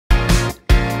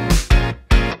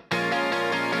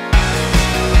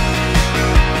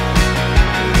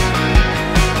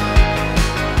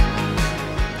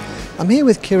I'm here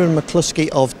with Ciaran McCloskey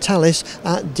of Thales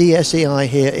at DSEI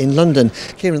here in London.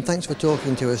 Ciaran, thanks for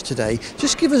talking to us today.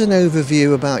 Just give us an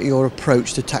overview about your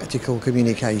approach to tactical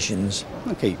communications.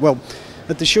 Okay, well,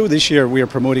 at the show this year we are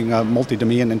promoting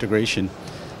multi-domain integration,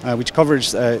 which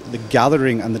covers the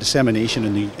gathering and the dissemination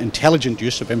and the intelligent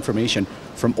use of information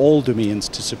from all domains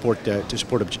to support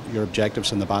your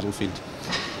objectives on the battlefield.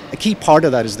 A key part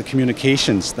of that is the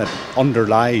communications that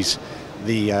underlies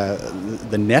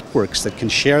the networks that can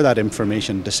share that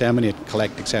information, disseminate,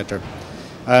 collect, etc.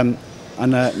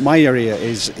 My area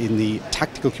is in the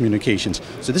tactical communications.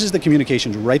 So this is the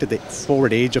communications right at the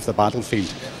forward edge of the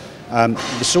battlefield.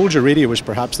 The soldier radio is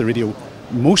perhaps the radio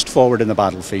most forward in the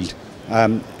battlefield.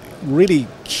 Really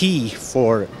key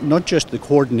for not just the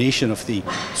coordination of the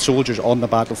soldiers on the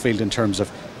battlefield in terms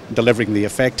of delivering the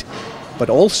effect,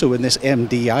 but also in this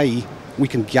MDI we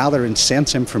can gather and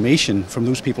sense information from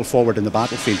those people forward in the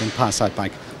battlefield and pass that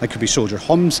back. That could be soldier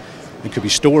homes, it could be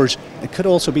stores, it could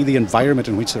also be the environment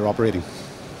in which they're operating.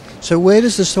 So where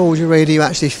does the soldier radio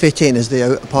actually fit in as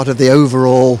part of the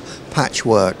overall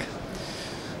patchwork?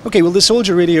 Okay, well the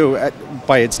soldier radio,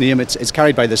 by its name, it's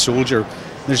carried by the soldier.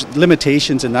 There's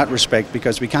limitations in that respect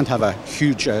because we can't have a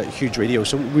huge radio,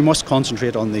 so we must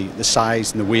concentrate on the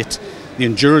size and the weight, the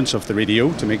endurance of the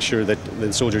radio to make sure that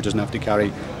the soldier doesn't have to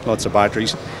carry lots of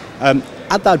batteries.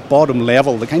 At that bottom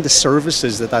level, the kind of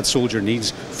services that soldier needs,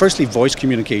 firstly voice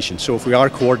communication. So if we are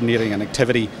coordinating an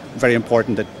activity, very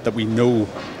important that we know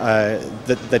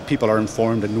that people are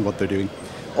informed and know what they're doing.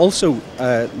 Also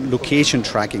location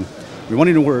tracking. We want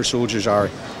to know where our soldiers are.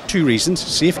 Two reasons: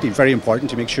 safety, very important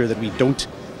to make sure that we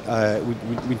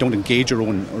don't engage our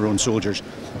own soldiers,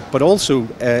 but also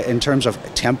in terms of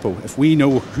tempo. If we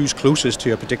know who's closest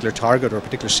to a particular target or a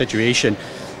particular situation,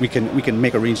 we can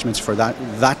make arrangements for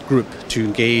that group to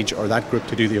engage or that group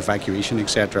to do the evacuation,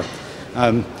 etc.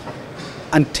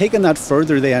 And taking that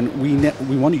further, then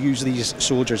we want to use these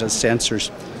soldiers as sensors.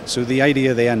 So the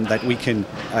idea then that we can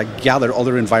gather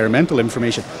other environmental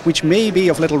information, which may be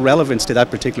of little relevance to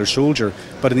that particular soldier,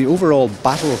 but in the overall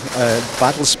battle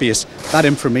space, that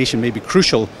information may be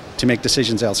crucial to make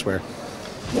decisions elsewhere.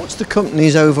 What's the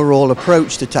company's overall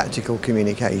approach to tactical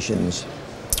communications?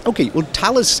 Okay, well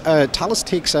Thales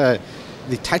takes the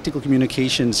tactical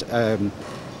communications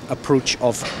approach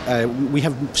of, we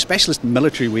have specialist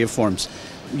military waveforms.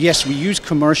 Yes, we use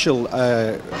commercial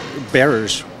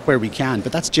bearers where we can,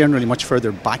 but that's generally much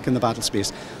further back in the battle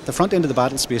space. The front end of the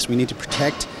battle space, we need to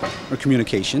protect our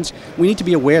communications. We need to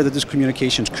be aware that those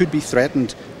communications could be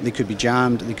threatened, they could be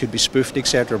jammed, they could be spoofed,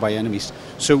 etc. by enemies.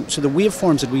 So the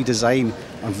waveforms that we design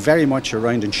are very much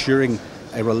around ensuring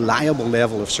a reliable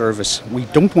level of service. We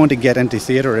don't want to get into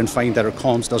theatre and find that our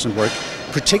comms doesn't work,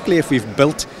 particularly if we've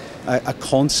built a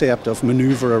concept of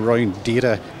manoeuvre around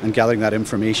data and gathering that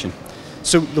information.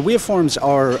 So the waveforms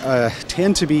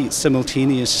tend to be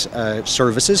simultaneous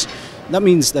services. That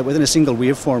means that within a single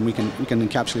waveform we can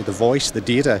encapsulate the voice, the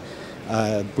data,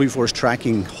 brute force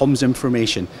tracking, HUMS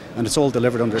information, and it's all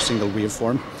delivered under a single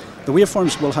waveform. The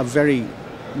waveforms will have very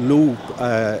low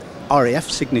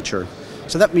RF signature,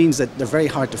 so that means that they're very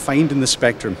hard to find in the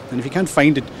spectrum, and if you can't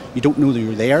find it, you don't know that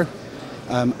you're there,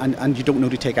 and you don't know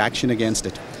to take action against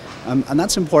it. And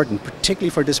that's important,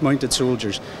 particularly for dismounted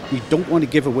soldiers. We don't want to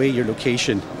give away your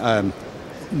location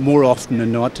more often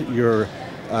than not, your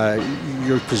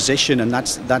position, and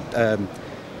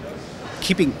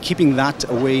keeping that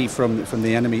away from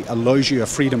the enemy allows you a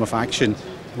freedom of action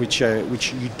which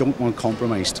you don't want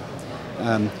compromised.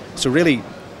 So really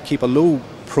keep a low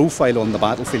profile on the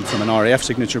battlefield from an RF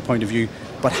signature point of view,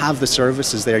 but have the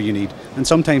services there you need. And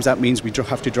sometimes that means we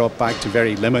have to drop back to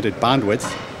very limited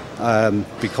bandwidth,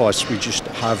 because we just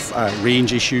have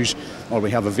range issues, or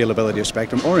we have availability of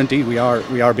spectrum, or indeed we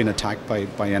are being attacked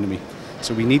by enemy.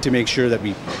 So we need to make sure that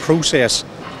we process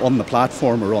on the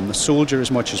platform or on the soldier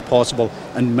as much as possible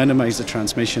and minimise the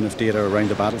transmission of data around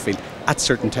the battlefield at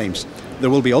certain times. There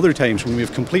will be other times when we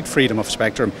have complete freedom of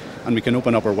spectrum and we can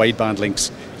open up our wideband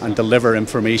links and deliver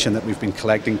information that we've been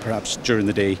collecting perhaps during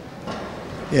the day.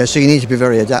 Yeah, so you need to be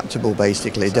very adaptable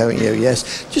basically, don't you?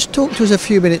 Yes. Just talk to us a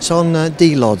few minutes on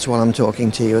DLODs while I'm talking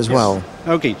to you as well.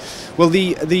 Okay. Well,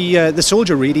 the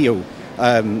soldier radio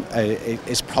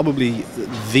is probably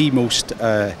the most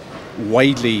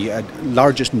widely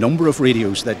largest number of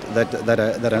radios that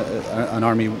an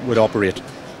army would operate.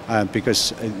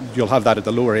 Because you'll have that at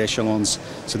the lower echelons,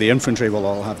 so the infantry will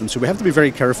all have them. So we have to be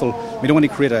very careful. We don't want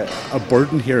to create a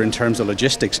burden here in terms of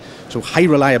logistics. So high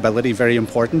reliability, very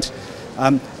important.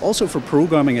 Also for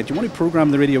programming it, you want to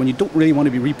program the radio and you don't really want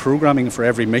to be reprogramming it for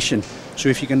every mission. So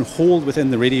if you can hold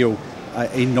within the radio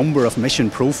a number of mission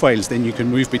profiles, then you can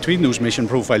move between those mission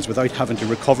profiles without having to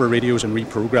recover radios and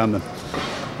reprogram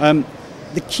them.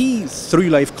 The key through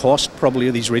life cost probably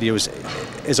of these radios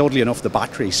is oddly enough the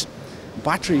batteries.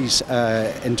 Batteries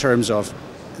in terms of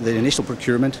the initial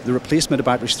procurement, the replacement of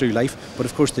batteries through life, but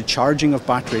of course the charging of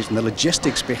batteries and the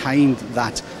logistics behind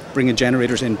that, bringing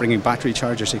generators in, bringing battery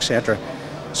chargers, etc.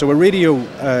 So a radio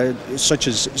such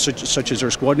as our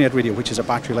Squadnet radio, which has a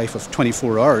battery life of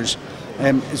 24 hours,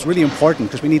 is really important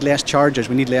because we need less chargers,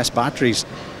 we need less batteries,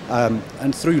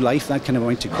 and through life that can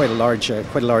amount to quite a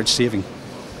large saving.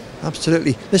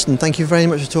 Absolutely. Listen, thank you very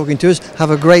much for talking to us. Have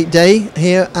a great day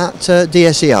here at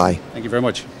DSEI. Thank you very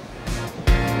much.